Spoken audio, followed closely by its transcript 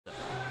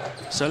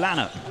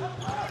Solano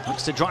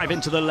looks to drive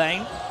into the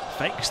lane,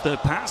 fakes the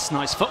pass,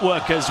 nice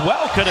footwork as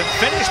well, couldn't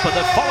finish, but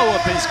the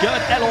follow-up is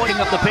good, Eloying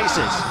up the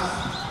pieces.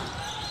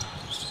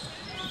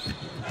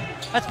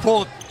 That's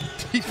poor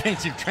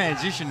defensive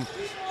transition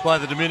by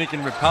the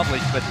Dominican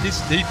Republic, but this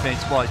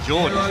defense by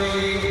Jordan.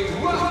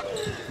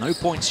 No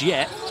points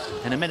yet.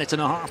 In a minute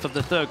and a half of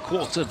the third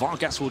quarter,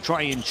 Vargas will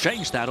try and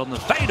change that on the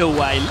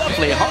fadeaway.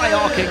 Lovely high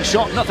arcing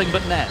shot, nothing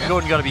but net.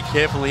 Jordan got to be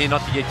careful here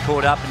not to get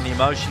caught up in the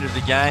emotion of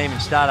the game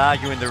and start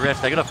arguing the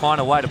refs. They've got to find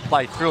a way to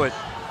play through it.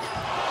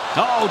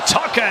 Oh,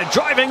 Tucker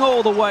driving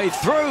all the way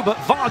through, but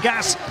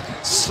Vargas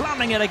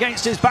slamming it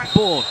against his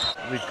backboard.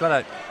 We've got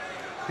a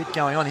bit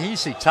going on here. You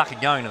see Tucker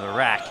going to the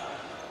rack,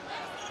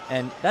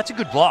 and that's a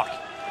good block.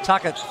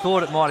 Tucker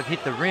thought it might have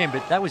hit the rim,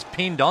 but that was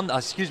pinned on,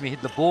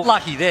 hit the ball.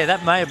 Lucky there,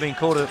 that may have been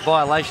called a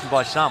violation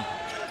by some.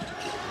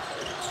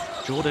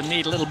 Jordan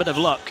need a little bit of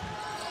luck.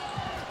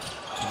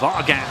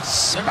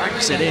 Vargas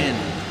banks it in.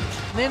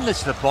 And then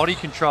there's the body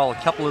control, a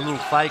couple of little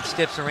fake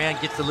steps around,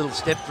 gets the little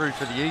step through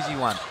for the easy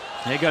one.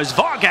 Here goes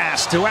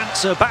Vargas to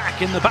answer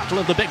back in the battle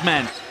of the big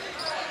men.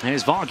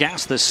 Here's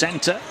Vargas, the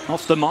center,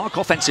 off the mark,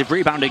 offensive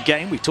rebounded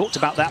game. We talked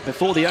about that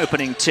before the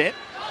opening tip.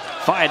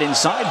 Fired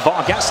inside,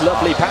 Vargas,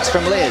 lovely pass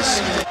from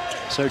Liz.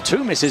 So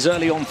 2 misses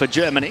early on for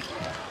Germany.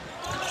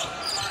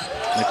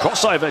 The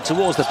crossover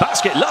towards the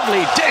basket,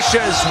 lovely dish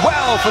as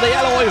well for the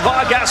Eloy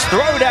Vargas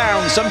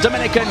throwdown. Some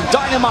Dominican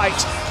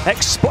dynamite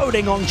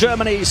exploding on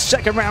Germany's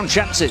second round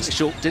chances.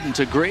 Short didn't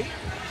agree.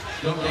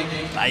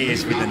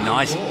 Bayes with a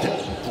nice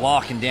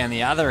block and down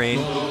the other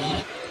end.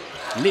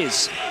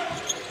 Liz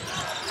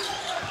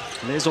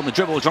on the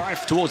dribble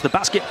drive towards the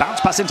basket,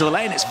 bounce pass into the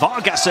lane, it's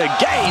Vargas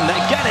again,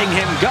 they're getting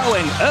him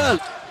going early.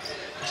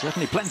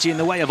 Certainly plenty in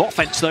the way of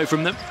offense though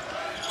from them.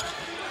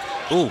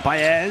 Oh,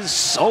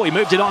 Baez, he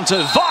moved it on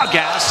to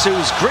Vargas,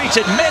 who's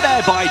greeted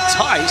mid-air by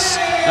Tice,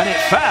 and it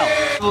fell.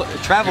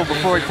 Travel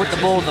before he put the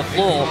ball on the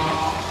floor,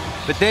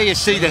 but there you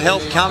see the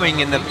help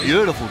coming and the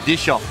beautiful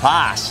dish-off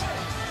pass.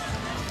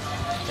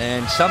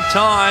 And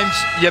sometimes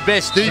your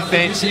best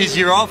defense is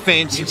your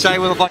offense. You say,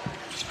 well, if I...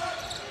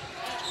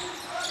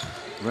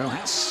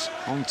 Rojas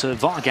onto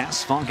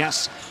Vargas.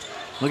 Vargas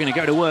looking to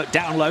go to work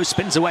down low,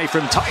 spins away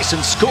from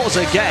Tyson, scores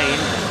again.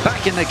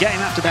 Back in the game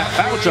after that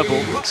foul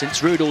trouble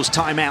since Rudol's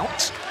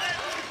timeout.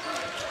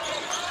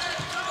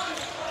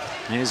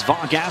 Here's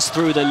Vargas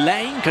through the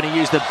lane. Can he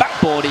use the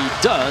backboard? He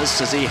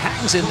does as he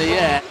hangs in the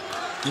air.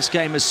 This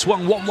game has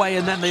swung one way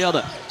and then the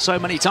other so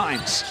many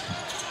times.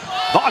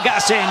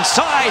 Vargas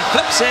inside,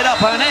 flips it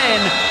up and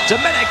in.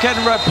 Dominican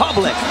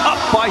Republic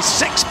up by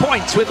 6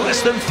 points with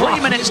less than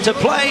 3 minutes to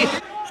play.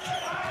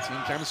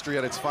 Team chemistry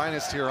at its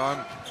finest here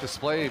on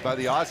display by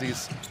the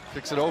Aussies.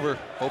 Kicks it over,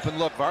 open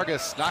look,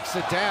 Vargas knocks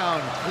it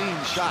down, clean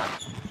shot.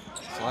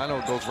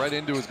 Solano goes right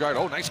into his guard.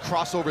 Oh, nice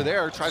crossover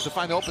there, tries to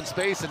find the open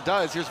space and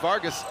does. Here's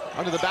Vargas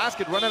under the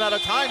basket, running out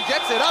of time,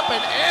 gets it up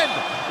and in.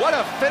 What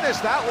a finish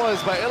that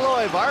was by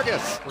Eloy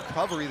Vargas.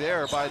 Recovery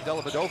there by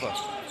Delavadova.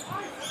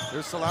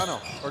 There's Solano,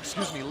 or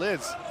excuse me,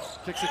 Liz,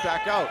 kicks it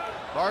back out.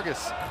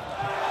 Vargas,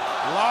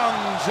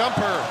 long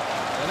jumper,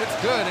 and it's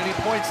good, and he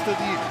points to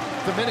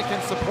the Dominican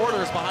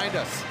supporters behind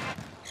us.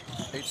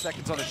 8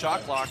 seconds on the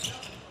shot clock.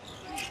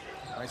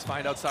 Nice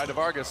find outside of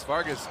Vargas.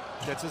 Vargas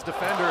gets his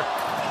defender.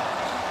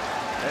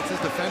 That's his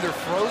defender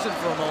frozen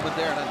for a moment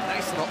there, and a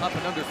nice little up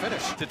and under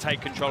finish. To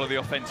take control of the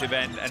offensive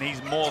end, and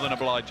he's more than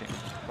obliging.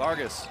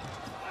 Vargas,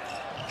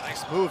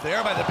 nice move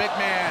there by the big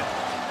man,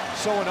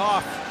 showing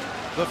off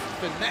the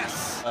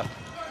finesse.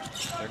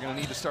 They're going to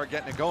need to start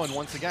getting it going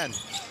once again.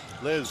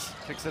 Liz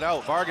kicks it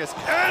out, Vargas,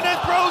 and it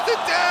throws it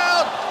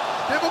down!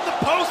 Give him the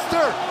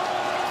poster!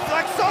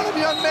 Flex on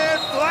him, young man,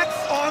 flex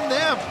on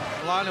them!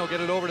 Solano get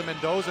it over to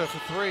Mendoza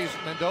for threes.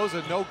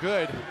 Mendoza, no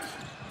good.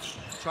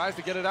 Tries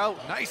to get it out,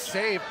 nice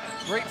save.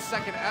 Great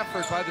second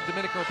effort by the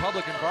Dominican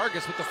Republic, and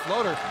Vargas with the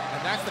floater,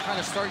 and that's the kind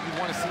of start you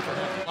want to see from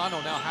him.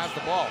 Solano now has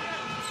the ball,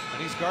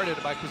 and he's guarded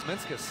by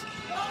Kuzminskas.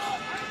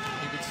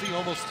 You can see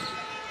almost...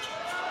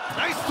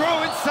 Nice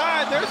throw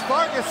inside, there's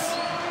Vargas.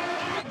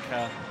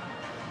 Yeah,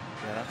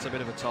 that's a bit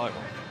of a tight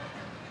one.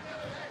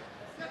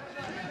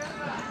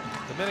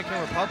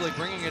 Dominican Republic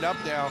bringing it up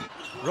now.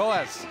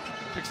 Rojas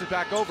kicks it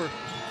back over.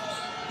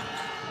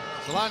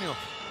 Solano,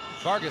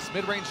 Vargas,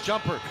 mid-range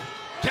jumper.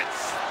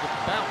 Gets the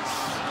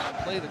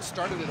bounce. Play that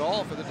started it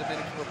all for the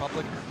Dominican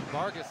Republic.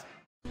 Vargas.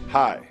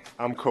 Hi,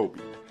 I'm Kobe.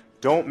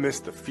 Don't miss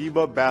the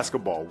FIBA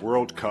Basketball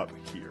World Cup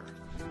here.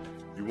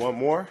 You want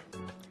more?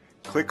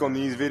 Click on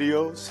these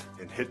videos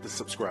and hit the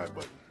subscribe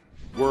button.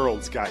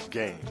 World's got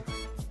game.